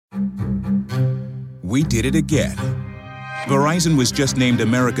We did it again. Verizon was just named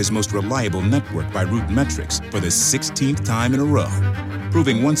America's most reliable network by RootMetrics for the 16th time in a row,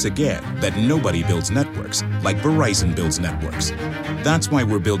 proving once again that nobody builds networks like Verizon builds networks. That's why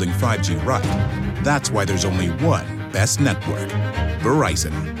we're building 5G right. That's why there's only one best network,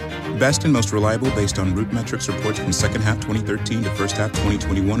 Verizon. Best and most reliable based on RootMetrics reports from second half 2013 to first half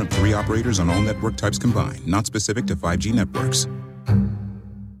 2021 of 3 operators on all network types combined, not specific to 5G networks.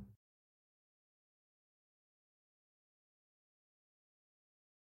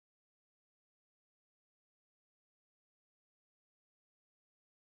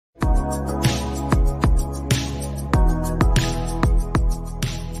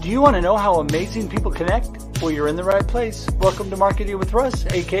 Do you want to know how amazing people connect? Well, you're in the right place. Welcome to Marketing with Russ,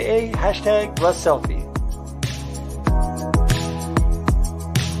 aka #RussSelfie.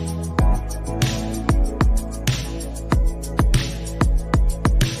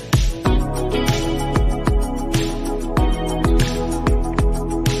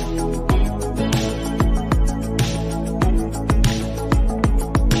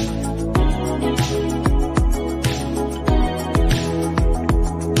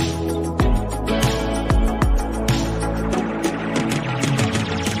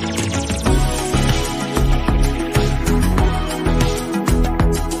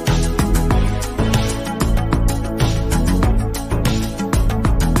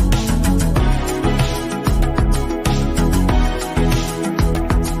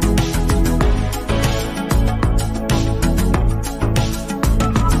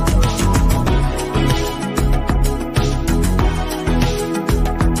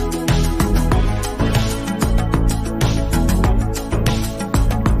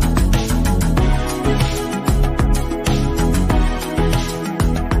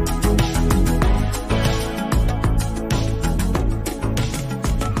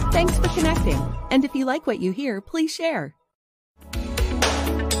 Thanks for connecting. And if you like what you hear, please share.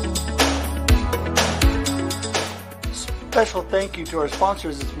 Special thank you to our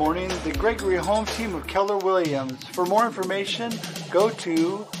sponsors this morning, the Gregory Home team of Keller Williams. For more information, go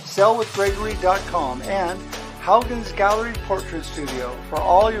to sellwithgregory.com and Haugen's Gallery Portrait Studio. For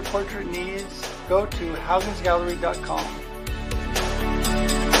all your portrait needs, go to haugensgallery.com.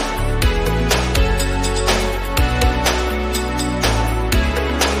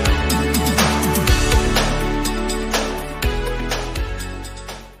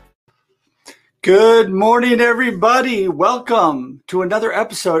 Good morning, everybody. Welcome to another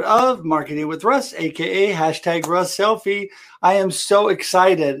episode of Marketing with Russ, aka #RussSelfie. I am so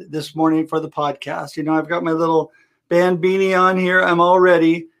excited this morning for the podcast. You know, I've got my little band beanie on here. I'm all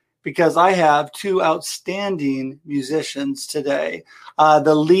ready because I have 2 outstanding musicians today.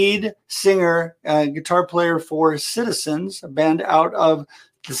 The lead singer, guitar player for Citizens, a band out of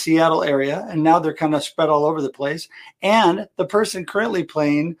the Seattle area, and now they're kind of spread all over the place. And the person currently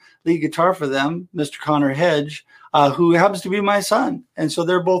playing lead guitar for them, Mr. Connor Hedge, who happens to be my son. And so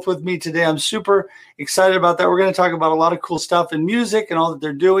they're both with me today. I'm super excited about that. We're going to talk about a lot of cool stuff in music and all that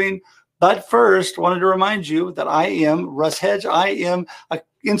they're doing. But first, wanted to remind you that I am Russ Hedge. I am an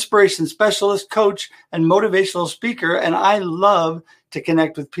inspiration specialist, coach, and motivational speaker, and I love to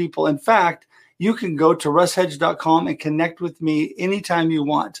connect with people. In fact, you can go to russhedge.com and connect with me anytime you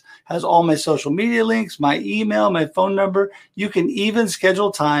want. Has all my social media links, my email, my phone number. You can even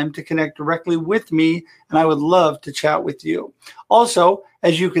schedule time to connect directly with me, and I would love to chat with you. Also,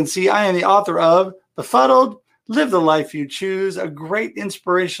 as you can see, I am the author of Befuddled, Live the Life You Choose, a great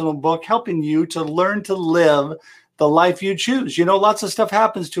inspirational book helping you to learn to live the life you choose. You know, lots of stuff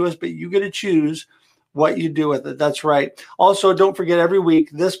happens to us, but you get to choose what you do with it. That's right. Also, don't forget, every week,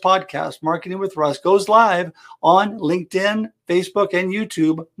 this podcast, Marketing with Russ, goes live on LinkedIn, Facebook, and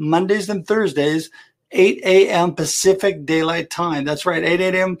YouTube, Mondays and Thursdays, 8 a.m. Pacific Daylight Time. That's right, 8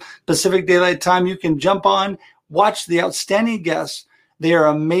 a.m. Pacific Daylight Time. You can jump on, watch the outstanding guests. They are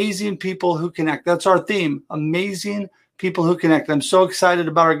amazing people who connect. That's our theme, amazing people who connect. I'm so excited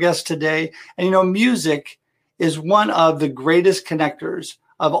about our guests today. And, you know, music is one of the greatest connectors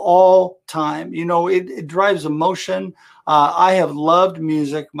of all time. You know, it drives emotion. I have loved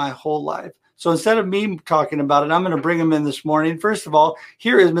music my whole life. So instead of me talking about it, I'm going to bring them in this morning. First of all,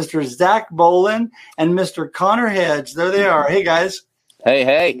 here is Mr. Zach Bolen and Mr. Connor Hedge. There they are. Hey, guys. Hey,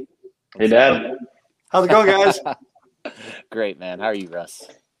 hey. Hey, Dad. How's it going, guys? Great, man. How are you, Russ?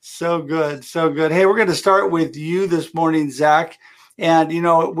 So good. So good. Hey, we're going to start with you this morning, Zach. And, you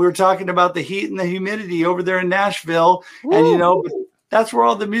know, we're talking about the heat and the humidity over there in Nashville. Woo. And, you know, that's where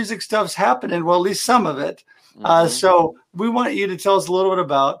all the music stuff's happening. Well, at least some of it. So we want you to tell us a little bit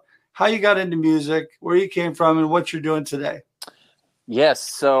about how you got into music, where you came from, and what you're doing today. Yes.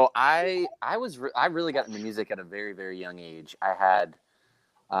 So I really got into music at a very, very young age. I had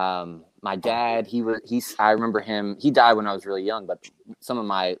my dad. I remember him. He died when I was really young, but some of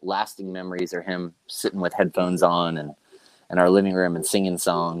my lasting memories are him sitting with headphones on and in our living room and singing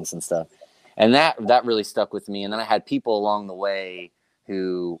songs and stuff. And that really stuck with me. And then I had people along the way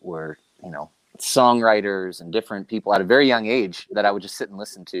who were, songwriters and different people at a very young age that I would just sit and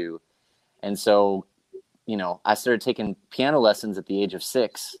listen to. And so, I started taking piano lessons at the age of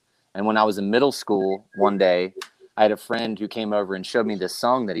 6. And when I was in middle school, one day, I had a friend who came over and showed me this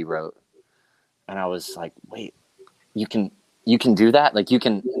song that he wrote. And I was like, wait, you can do that? Like you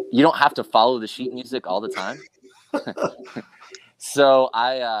don't have to follow the sheet music all the time. So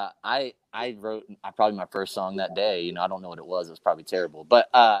I wrote probably my first song that day. I don't know what it was. It was probably terrible. But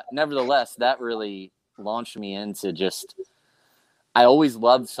nevertheless, that really launched me into I always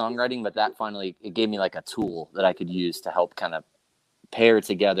loved songwriting, but that finally, it gave me like a tool that I could use to help kind of pair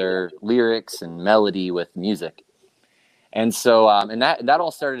together lyrics and melody with music. And so, and that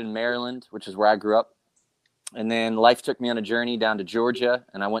all started in Maryland, which is where I grew up. And then life took me on a journey down to Georgia,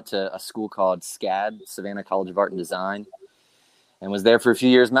 and I went to a school called SCAD, Savannah College of Art and Design, and was there for a few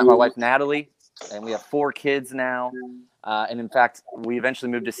years, met my wife, Natalie, and we have 4 kids now. And in fact, we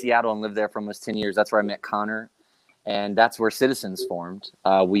eventually moved to Seattle and lived there for almost 10 years. That's where I met Connor, and that's where Citizens formed.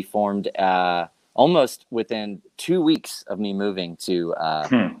 We formed almost within 2 weeks of me moving to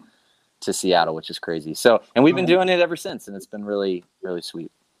Seattle, which is crazy. So, and we've been doing it ever since, and it's been really, really sweet.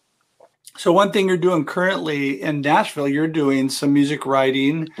 So one thing you're doing currently in Nashville, you're doing some music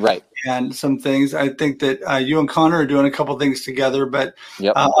writing, right, and some things. I think that you and Connor are doing a couple things together, but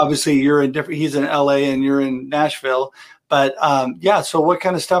yep. Obviously you're in different. He's in LA and you're in Nashville. But so what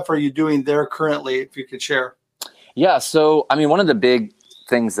kind of stuff are you doing there currently, if you could share? Yeah, so I mean, one of the big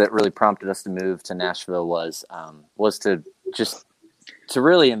things that really prompted us to move to Nashville was to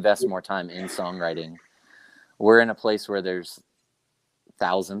really invest more time in songwriting. We're in a place where there's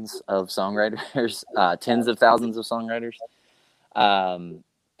thousands of songwriters, tens of thousands of songwriters,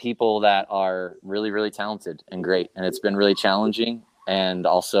 people that are really, really talented and great. And it's been really challenging and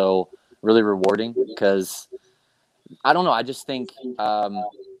also really rewarding because I don't know. I just think,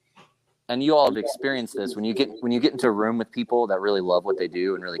 and you all have experienced this, when you get into a room with people that really love what they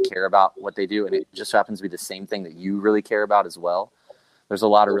do and really care about what they do, and it just happens to be the same thing that you really care about as well. There's a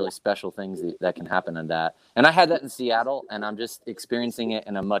lot of really special things that can happen in that. And I had that in Seattle, and I'm just experiencing it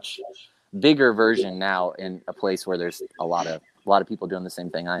in a much bigger version now in a place where there's a lot of people doing the same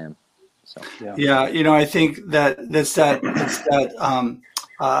thing I am. So yeah, I think that's that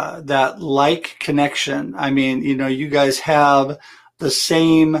like connection. I mean, you guys have the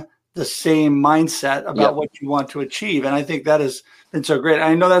same mindset about what you want to achieve, and I think that has been so great.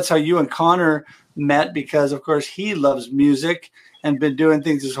 I know that's how you and Connor met because, of course, he loves music and been doing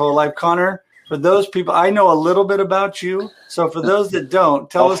things his whole life. Connor, for those people, I know a little bit about you. So for those that don't,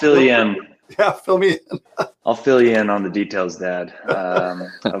 tell us. I'll fill you in. Yeah, fill me in. I'll fill you in on the details, Dad,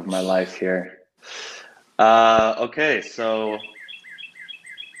 of my life here. Okay, so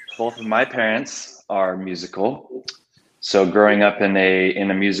both of my parents are musical. So growing up in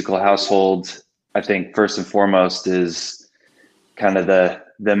a musical household, I think first and foremost is kind of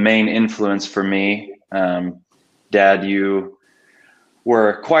the main influence for me. Dad, you were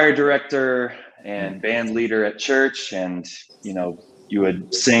a choir director and band leader at church, and you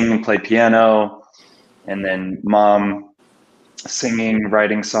would sing and play piano, and then Mom singing,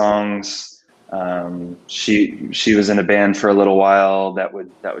 writing songs. She was in a band for a little while that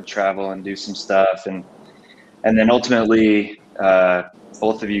would travel and do some stuff, and then ultimately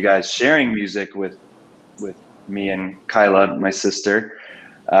both of you guys sharing music with me and Kyla, my sister.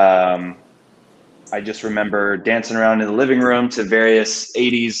 I just remember dancing around in the living room to various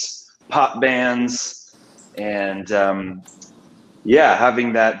 80s pop bands and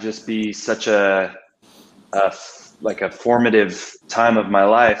having that just be such a formative time of my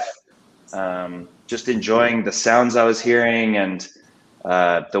life. Just enjoying the sounds I was hearing and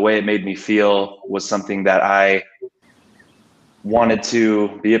the way it made me feel was something that I wanted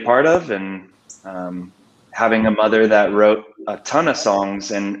to be a part of. And having a mother that wrote a ton of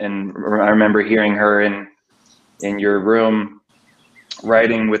songs, and I remember hearing her in your room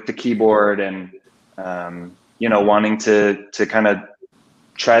writing with the keyboard and wanting to kind of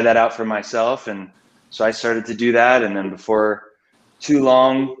try that out for myself. And so I started to do that, and then before too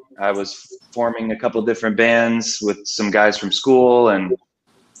long I was forming a couple different bands with some guys from school, and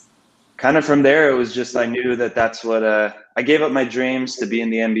kind of from there it was just, I knew that's what I gave up my dreams to be in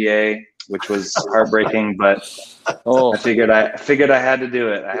the NBA, which was heartbreaking, but I figured I had to do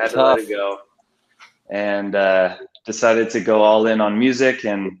it. I had to let it go. And decided to go all in on music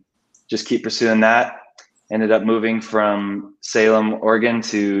and just keep pursuing that. Ended up moving from Salem, Oregon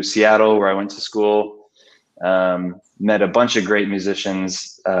to Seattle, where I went to school. Met a bunch of great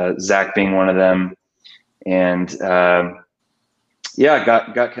musicians, Zach being one of them. And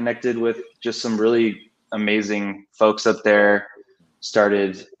got connected with just some really amazing folks up there.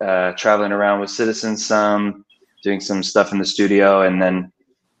 Started traveling around with Citizens some, doing some stuff in the studio. And then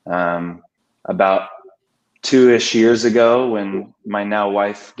about 2-ish years ago, when my now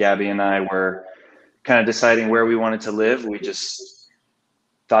wife, Gabby, and I were kind of deciding where we wanted to live, we just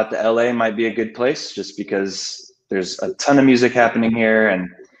thought the LA might be a good place just because there's a ton of music happening here. And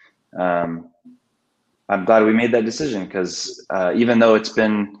I'm glad we made that decision because even though it's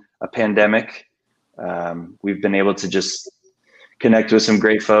been a pandemic, we've been able to just connect with some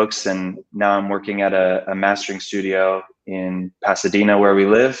great folks. And now I'm working at a mastering studio in Pasadena where we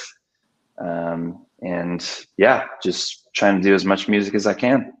live. Just trying to do as much music as I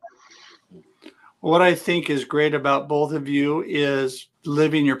can. What I think is great about both of you is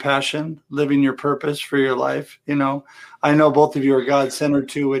living your passion, living your purpose for your life. You know, I know both of you are God-centered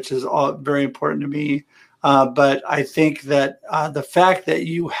too, which is all very important to me. But I think that the fact that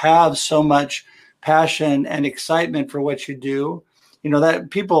you have so much passion and excitement for what you do, you know,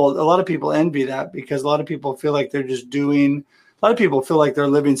 that a lot of people envy that because a lot of people feel like they're just doing, a lot of people feel like they're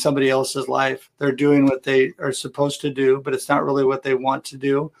living somebody else's life. They're doing what they are supposed to do, but it's not really what they want to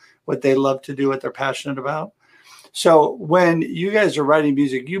do, what they love to do, what they're passionate about. So when you guys are writing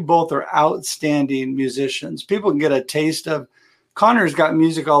music, you both are outstanding musicians. People can get a taste of, Connor's got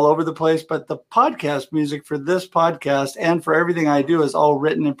music all over the place, but the podcast music for this podcast and for everything I do is all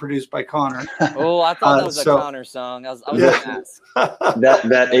written and produced by Connor. Oh, I thought that was a Connor song. I was going to ask.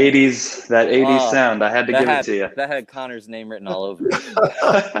 that 80s sound, I had to give it to you. That had Connor's name written all over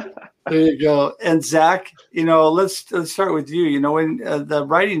it. There you go. And Zach, you know, let's start with you. You know, when the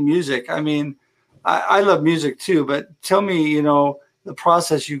writing music, I mean, I love music too, but tell me, you know, the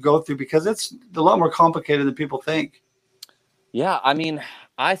process you go through because it's a lot more complicated than people think. Yeah, I mean,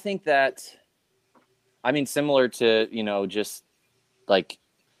 I think that, similar to, you know, just like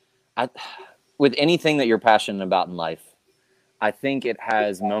with anything that you're passionate about in life, I think it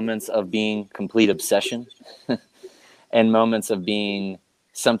has moments of being complete obsession and moments of being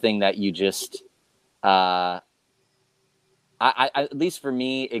something that you just, at least for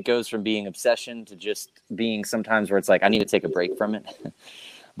me, it goes from being obsession to just being sometimes where it's like, I need to take a break from it.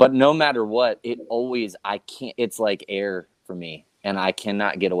 But no matter what, it's like air for me, and I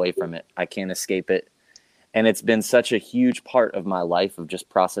cannot get away from it. I can't escape it. And it's been such a huge part of my life of just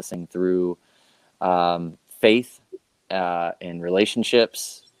processing through faith and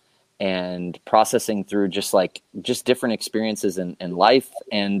relationships and processing through just different experiences in life.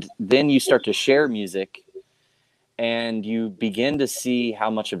 And then you start to share music and you begin to see how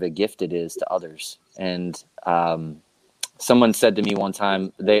much of a gift it is to others. And someone said to me one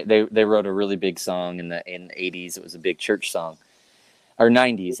time, they wrote a really big song in the 80s. It was a big church song, or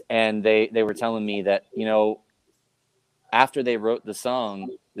 90s. And they were telling me that, you know, after they wrote the song,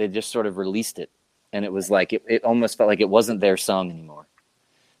 they just sort of released it. And it was like, it almost felt like it wasn't their song anymore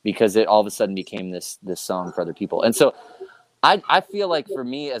because it all of a sudden became this song for other people. And so I feel like for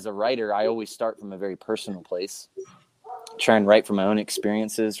me as a writer, I always start from a very personal place, try and write from my own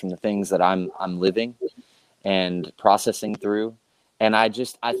experiences, from the things that I'm living and processing through. And I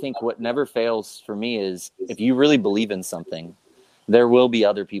think what never fails for me is if you really believe in something, there will be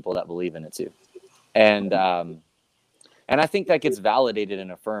other people that believe in it too. And I think that gets validated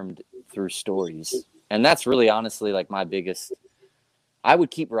and affirmed through stories. And that's really honestly like my biggest, I would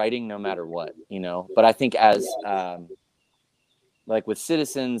keep writing no matter what, you know, but I think as like with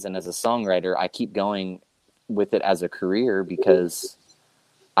Citizens and as a songwriter, I keep going with it as a career because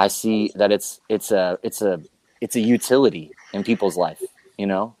I see that it's a utility in people's life, you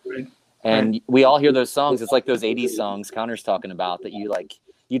know? And we all hear those songs. It's like those 80s songs Connor's talking about that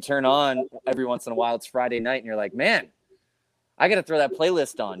you turn on every once in a while. It's Friday night and you're like, man, I got to throw that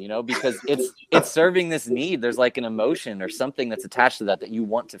playlist on, you know, because it's serving this need. There's like an emotion or something that's attached to that you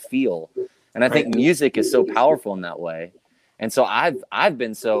want to feel. And I think music is so powerful in that way. And so I've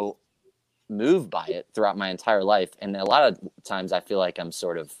been so moved by it throughout my entire life. And a lot of times I feel like I'm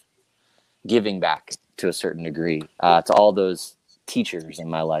sort of giving back to a certain degree to all those teachers in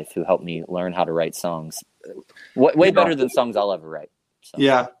my life who helped me learn how to write songs way better than songs I'll ever write. So.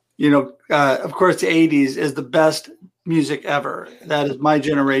 Yeah. You know, of course, the 80s is the best music ever. That is my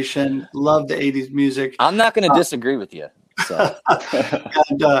generation. Love the 80s music. I'm not going to disagree with you. So.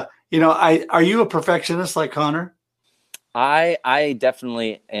 And, you know, are you a perfectionist like Connor? I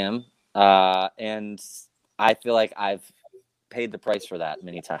definitely am. And I feel like I've paid the price for that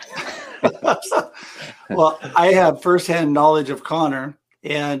many times. Well, I have firsthand knowledge of Connor,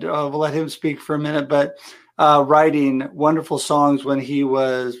 and we'll let him speak for a minute, but writing wonderful songs when he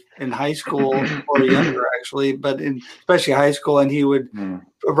was in high school or younger, actually, but especially high school, and he would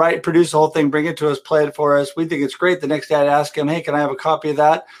produce the whole thing, bring it to us, play it for us. We think it's great. The next day I'd ask him, hey, can I have a copy of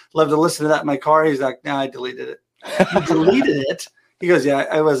that? Love to listen to that in my car. He's like, no, I deleted it. You deleted it? He goes, yeah,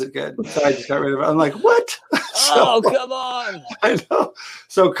 I wasn't good. So I just got rid of it. I'm like, what? Oh, come on. I know.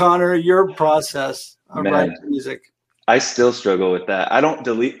 So Connor, your process of writing music. I still struggle with that. I don't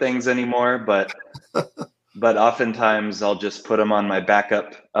delete things anymore, but oftentimes I'll just put them on my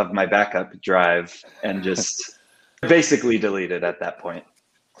backup drive and just basically delete it at that point.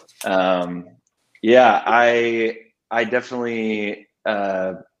 Yeah, I definitely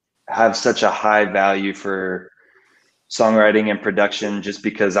have such a high value for songwriting and production, just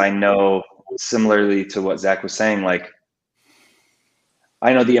because I know, similarly to what Zach was saying, like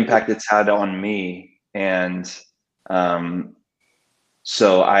I know the impact it's had on me, and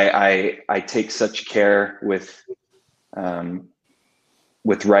so I take such care with writing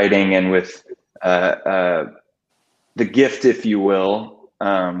and with the gift, if you will,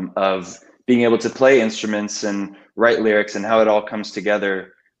 of being able to play instruments and write lyrics and how it all comes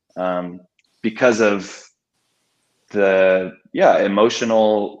together, because of the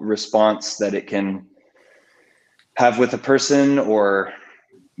emotional response that it can have with a person, or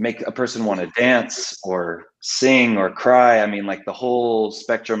make a person want to dance or sing or cry. I mean, like the whole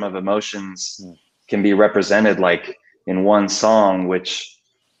spectrum of emotions can be represented like in one song, which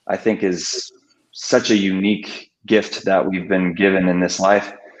I think is such a unique gift that we've been given in this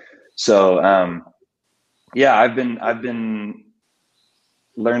life. So I've been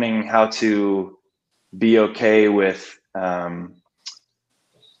learning how to be okay with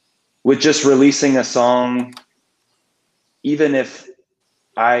just releasing a song, even if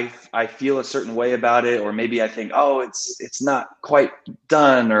I feel a certain way about it, or maybe I think, oh, it's not quite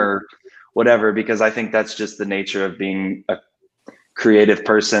done or whatever, because I think that's just the nature of being a creative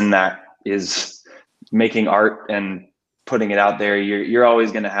person that is making art and putting it out there. You're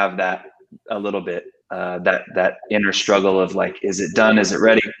always going to have that a little bit, that inner struggle of like, is it done? Is it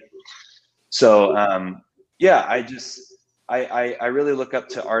ready? So I really look up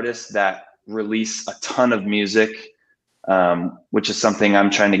to artists that release a ton of music, which is something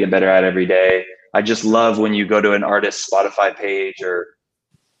I'm trying to get better at every day. I just love when you go to an artist's Spotify page or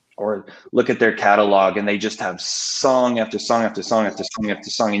look at their catalog, and they just have song after song after song after song after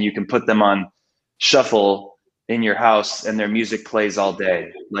song, and you can put them on shuffle in your house and their music plays all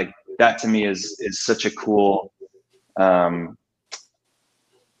day. Like that to me is such a cool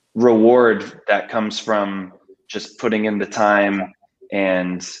reward that comes from just putting in the time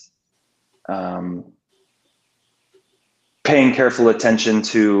and paying careful attention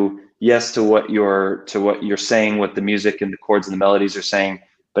to what you're saying, what the music and the chords and the melodies are saying,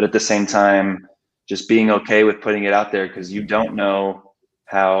 but at the same time just being okay with putting it out there, because you don't know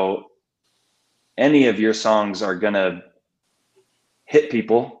how any of your songs are gonna hit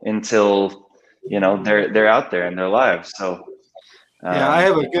people until they're out there in their lives. So I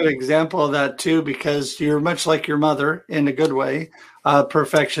have a good example of that too, because you're much like your mother in a good way,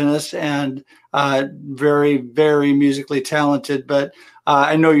 perfectionist and very, very musically talented. But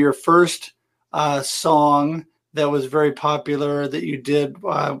I know your first song that was very popular that you did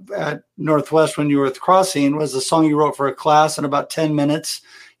at Northwest when you were with Crossing was a song you wrote for a class in about 10 minutes.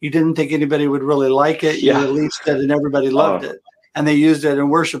 You didn't think anybody would really like it. You released it and everybody loved it. And they used it in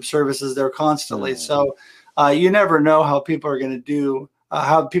worship services there constantly. So you never know how people are going to do,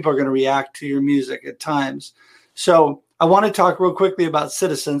 how people are going to react to your music at times. So I want to talk real quickly about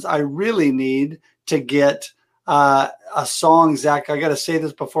Citizens. I really need to get a song, Zach. I got to say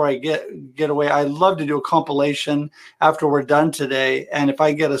this before I get away. I'd love to do a compilation after we're done today. And if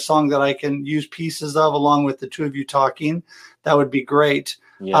I get a song that I can use pieces of along with the two of you talking, that would be great.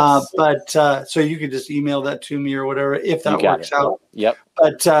 Yes. So you could just email that to me or whatever, if that works out. Yep.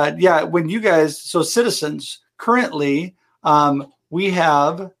 But when you guys, so Citizens currently, we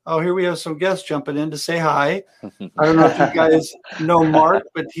have some guests jumping in to say hi. I don't know if you guys know Mark,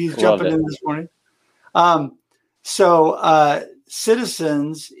 but he's jumping in this morning.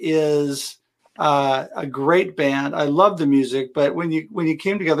 Citizens is a great band. I love the music, but when you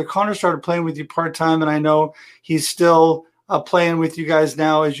came together, Connor started playing with you part-time, and I know he's still playing with you guys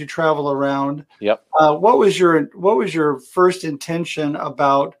now as you travel around. Yep. What was your first intention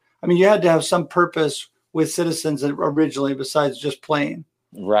about? I mean, you had to have some purpose with Citizens originally besides just playing.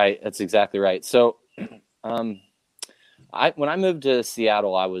 Right. That's exactly right. So, when I moved to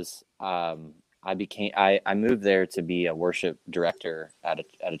Seattle, I was I moved there to be a worship director at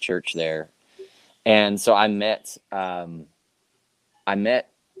a church there. And so I met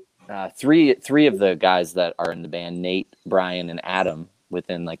three of the guys that are in the band, Nate, Brian, and Adam,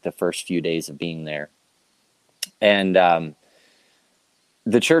 within like the first few days of being there. And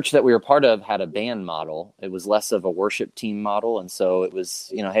the church that we were part of had a band model. It was less of a worship team model. And so it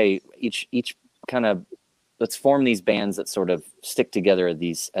was, hey, each kind of, let's form these bands that sort of stick together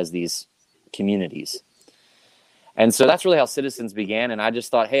as these communities. And so that's really how Citizens began. And I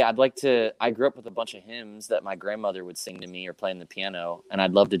just thought, hey, I grew up with a bunch of hymns that my grandmother would sing to me or play on the piano. And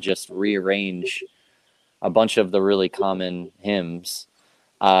I'd love to just rearrange a bunch of the really common hymns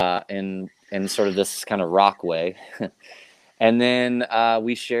in sort of this kind of rock way. And then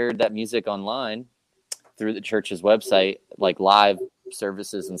we shared that music online through the church's website, like live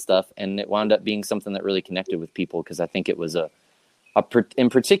services and stuff. And it wound up being something that really connected with people, because I think it was in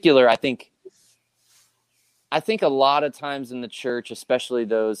particular, I think a lot of times in the church, especially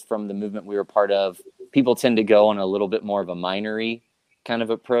those from the movement we were part of, people tend to go on a little bit more of a minory kind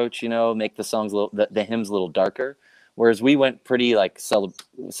of approach, make the songs, the hymns a little darker. Whereas we went pretty like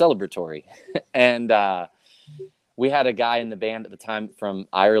celebratory. And we had a guy in the band at the time from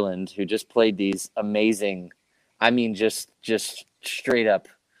Ireland who just played these amazing, just straight up.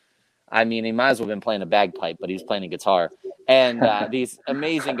 He might as well have been playing a bagpipe, but he's playing a guitar. And these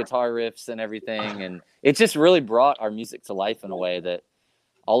amazing guitar riffs and everything. And it just really brought our music to life in a way that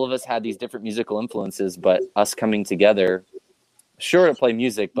all of us had these different musical influences, but us coming together, sure, to play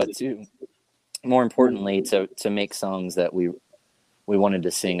music, but to, more importantly, to make songs that we wanted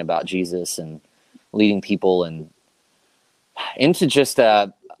to sing about Jesus and leading people and into just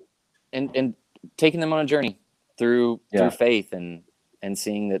and taking them on a journey through faith and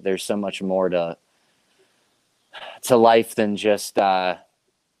seeing that there's so much more to life than just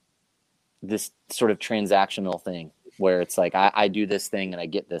this sort of transactional thing where it's like I do this thing and I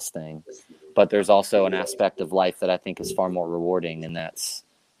get this thing, but there's also an aspect of life that I think is far more rewarding, and that's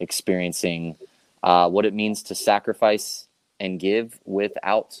experiencing what it means to sacrifice and give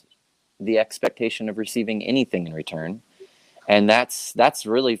without the expectation of receiving anything in return. And that's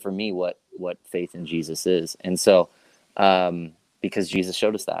really for me what faith in Jesus is. And so because Jesus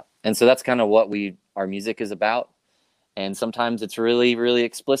showed us that. And so that's kind of what our music is about. And sometimes it's really, really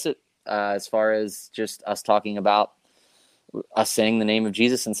explicit as far as just us talking about us saying the name of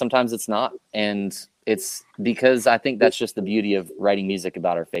Jesus. And sometimes it's not. And it's because I think that's just the beauty of writing music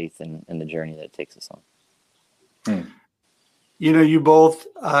about our faith and the journey that it takes us on. You both,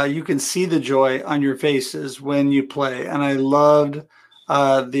 you can see the joy on your faces when you play. And I loved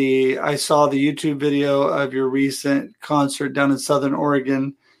I saw the YouTube video of your recent concert down in Southern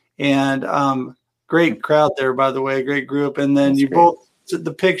Oregon, and great crowd there, by the way, great group. And then that's both,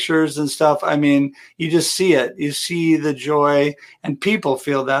 the pictures and stuff. You just see it. You see the joy, and people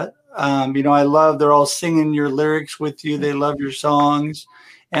feel that. I love, they're all singing your lyrics with you. They love your songs.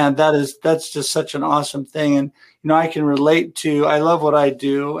 And that's just such an awesome thing. And, I can relate to, I love what I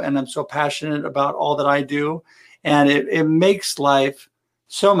do, and I'm so passionate about all that I do. And it makes life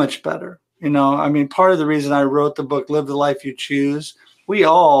so much better. Part of the reason I wrote the book, Live the Life You Choose, we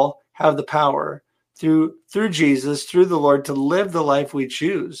all have the power through Jesus, through the Lord, to live the life we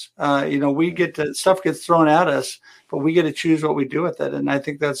choose. We get to, stuff gets thrown at us, but we get to choose what we do with it. And I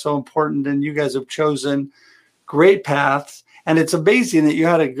think that's so important. And you guys have chosen great paths. And it's amazing that you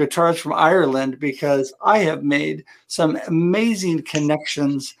had a guitarist from Ireland, because I have made some amazing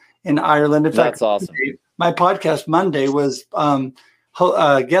connections in Ireland. In fact, that's awesome. My podcast Monday was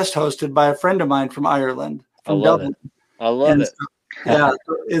guest hosted by a friend of mine from Ireland, from Dublin. I love it. Yeah,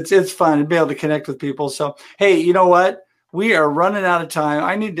 it's fun to be able to connect with people. So, hey, you know what? We are running out of time.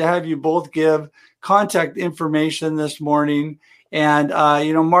 I need to have you both give contact information this morning. And,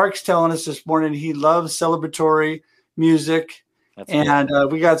 Mark's telling us this morning he loves celebratory music. And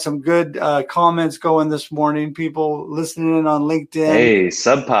we got some good comments going this morning. People listening in on LinkedIn. Hey,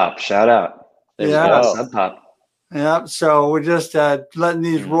 Sub Pop, shout out. Sub Pop. Yeah. So we're just letting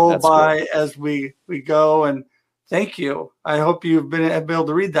these roll by cool as we go. And thank you. I hope you've been able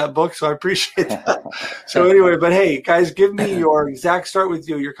to read that book. So I appreciate that. So anyway, but hey, guys, give me start with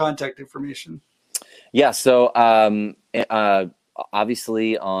your contact information. Yeah. So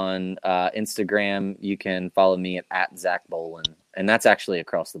obviously on Instagram, you can follow me at Zach Bolin. And that's actually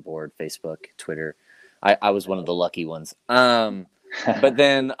across the board, Facebook, Twitter. I was one of the lucky ones. But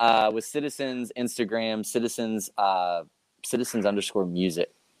then with Citizens, Instagram, Citizens_music.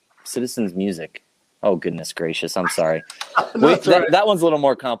 Citizens Music. Oh, goodness gracious. I'm sorry. Wait, that one's a little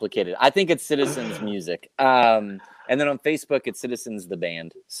more complicated. I think it's Citizens Music. And then on Facebook, it's Citizens the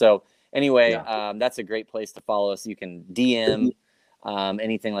Band. So anyway, that's a great place to follow us. You can DM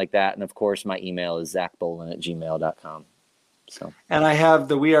anything like that. And of course, my email is zachbolin@gmail.com. So, and I have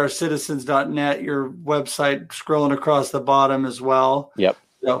the wearecitizens.net, your website, scrolling across the bottom as well. Yep.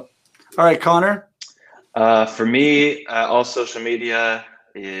 So, all right, Connor. For me, all social media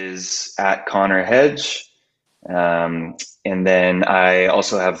is at Connor Hedge. And then I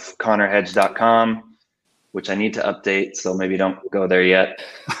also have connorhedge.com, which I need to update, so maybe don't go there yet.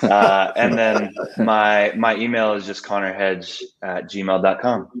 And then my email is just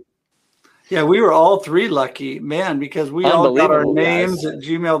connorhedge@gmail.com. Yeah, we were all three lucky, man, because we all got our names at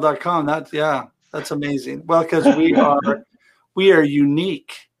gmail.com. That's amazing. Well, because we are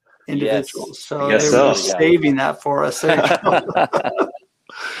unique individuals. Yes. So they were saving that for us.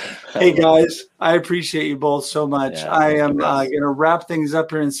 Hey guys, I appreciate you both so much. Yeah, I am going to wrap things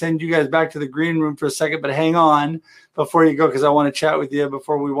up here and send you guys back to the green room for a second, but hang on before you go, because I want to chat with you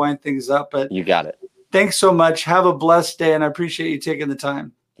before we wind things up. But you got it. Thanks so much. Have a blessed day, and I appreciate you taking the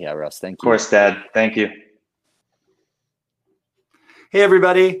time. Yeah, Russ, thank you. Of course, Dad. Thank you. Hey,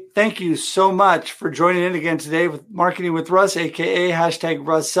 everybody. Thank you so much for joining in again today with Marketing with Russ, a.k.a.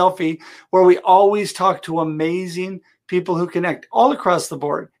 #RussSelfie, where we always talk to amazing people who connect all across the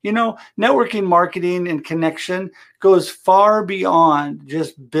board. You know, networking, marketing, and connection goes far beyond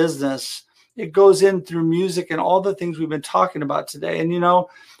just business. It goes in through music and all the things we've been talking about today. And, you know,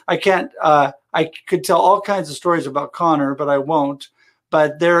 I could tell all kinds of stories about Connor, but I won't.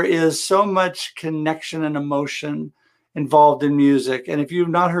 But there is so much connection and emotion involved in music. And if you've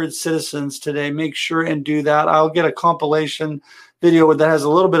not heard Citizens today, make sure and do that. I'll get a compilation video that has a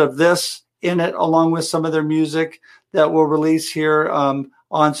little bit of this in it, along with some of their music that we'll release here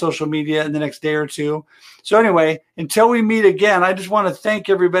on social media in the next day or two. So anyway, until we meet again, I just want to thank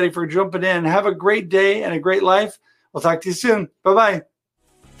everybody for jumping in. Have a great day and a great life. We'll talk to you soon. Bye-bye.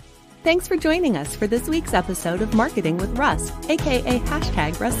 Thanks for joining us for this week's episode of Marketing with Russ, aka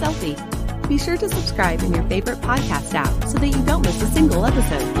 #RussSelfie. Be sure to subscribe in your favorite podcast app so that you don't miss a single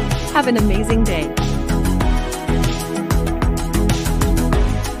episode. Have an amazing day.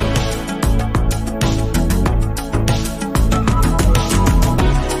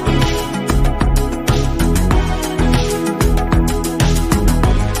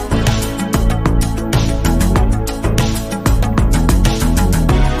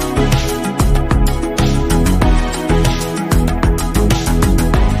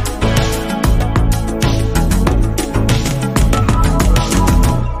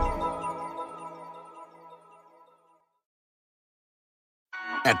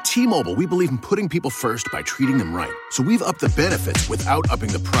 At T-Mobile, we believe in putting people first by treating them right. So we've upped the benefits without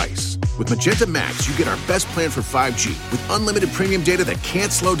upping the price. With Magenta Max, you get our best plan for 5G with unlimited premium data that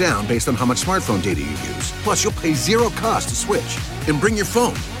can't slow down based on how much smartphone data you use. Plus, you'll pay zero cost to switch. And bring your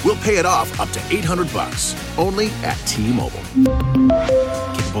phone. We'll pay it off up to $800. Only at T-Mobile.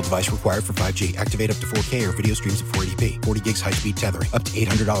 Capable device required for 5G. Activate up to 4K or video streams at 480p. 40 gigs high-speed tethering. Up to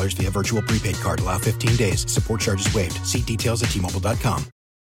 $800 via virtual prepaid card. Allow 15 days. Support charges waived. See details at T-Mobile.com.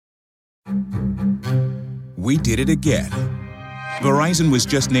 We did it again. Verizon was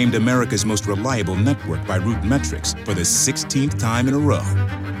just named America's most reliable network by RootMetrics for the 16th time in a row,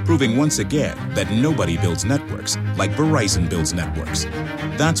 proving once again that nobody builds networks like Verizon builds networks.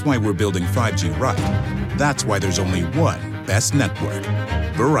 That's why we're building 5G right. That's why there's only one best network,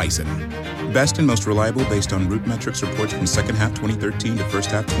 Verizon. Best and most reliable based on RootMetrics reports from second half 2013 to first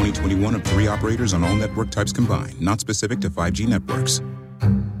half 2021 of 3 operators on all network types combined, not specific to 5G networks.